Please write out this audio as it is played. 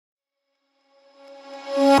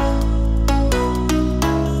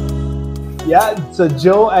Yeah, so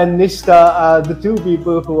Joe and Nishta are the two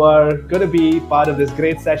people who are going to be part of this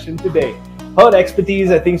great session today. Her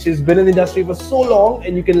expertise, I think she's been in the industry for so long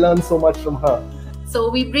and you can learn so much from her.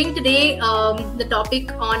 So we bring today the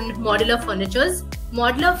topic on modular furnitures.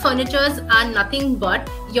 Modular furnitures are nothing but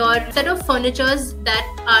your set of furnitures that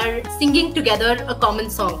are singing together a common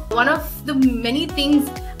song. One of the many things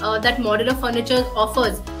that modular furniture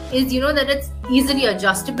offers is, that it's easily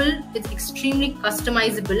adjustable, it's extremely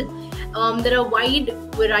customizable. There are a wide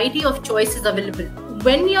variety of choices available.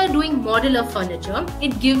 When we are doing modular furniture,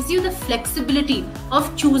 it gives you the flexibility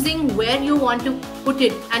of choosing where you want to put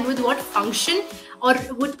it and with what function or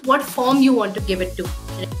with what form you want to give it to.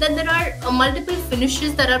 Then there are multiple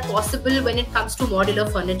finishes that are possible when it comes to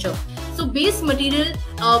modular furniture. So base material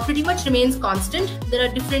pretty much remains constant. There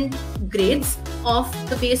are different grades of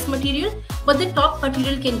the base material, but the top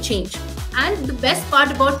material can change. And the best part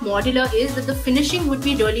about modular is that the finishing would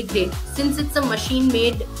be really great. Since it's a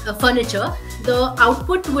machine-made furniture, the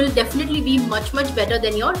output will definitely be much better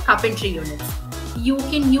than your carpentry units. You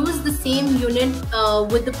can use the same unit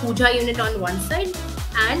with the puja unit on one side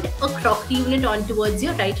and a crockery unit on towards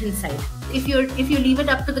your right hand side. If you leave it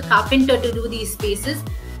up to the carpenter to do these spaces,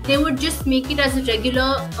 they would just make it as a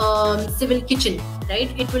regular civil kitchen, right?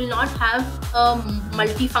 It will not have a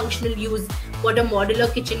multifunctional use what a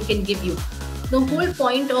modular kitchen can give you. The whole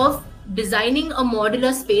point of designing a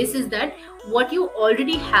modular space is that what you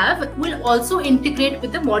already have will also integrate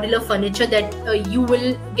with the modular furniture that you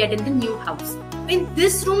will get in the new house. In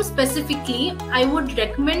this room specifically, I would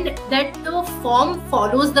recommend that the form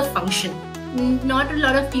follows the function. Not a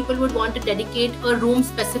lot of people would want to dedicate a room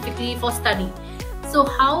specifically for study. So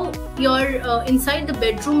how you're inside the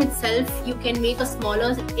bedroom itself, you can make a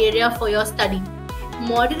smaller area for your study.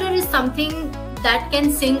 Modular is something that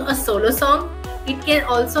can sing a solo song. It can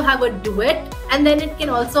also have a duet, and then it can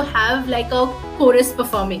also have like a chorus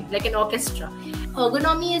performing, like an orchestra.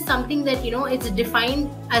 Ergonomy is something that, it's defined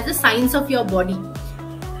as a science of your body.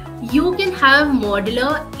 You can have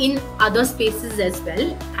modular in other spaces as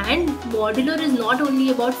well, and modular is not only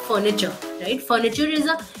about furniture, right? Furniture is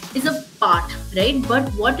a part, right? But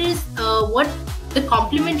what the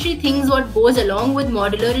complementary things what goes along with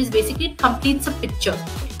modular is basically it completes a picture.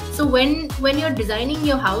 So when you're designing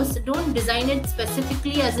your house, don't design it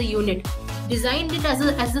specifically as a unit. Design it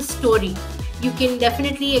as a story. You can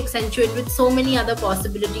definitely accentuate with so many other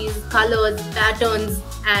possibilities, colors, patterns,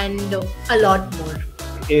 and a lot more.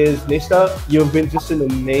 Nishta, you've been just an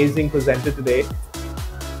amazing presenter today.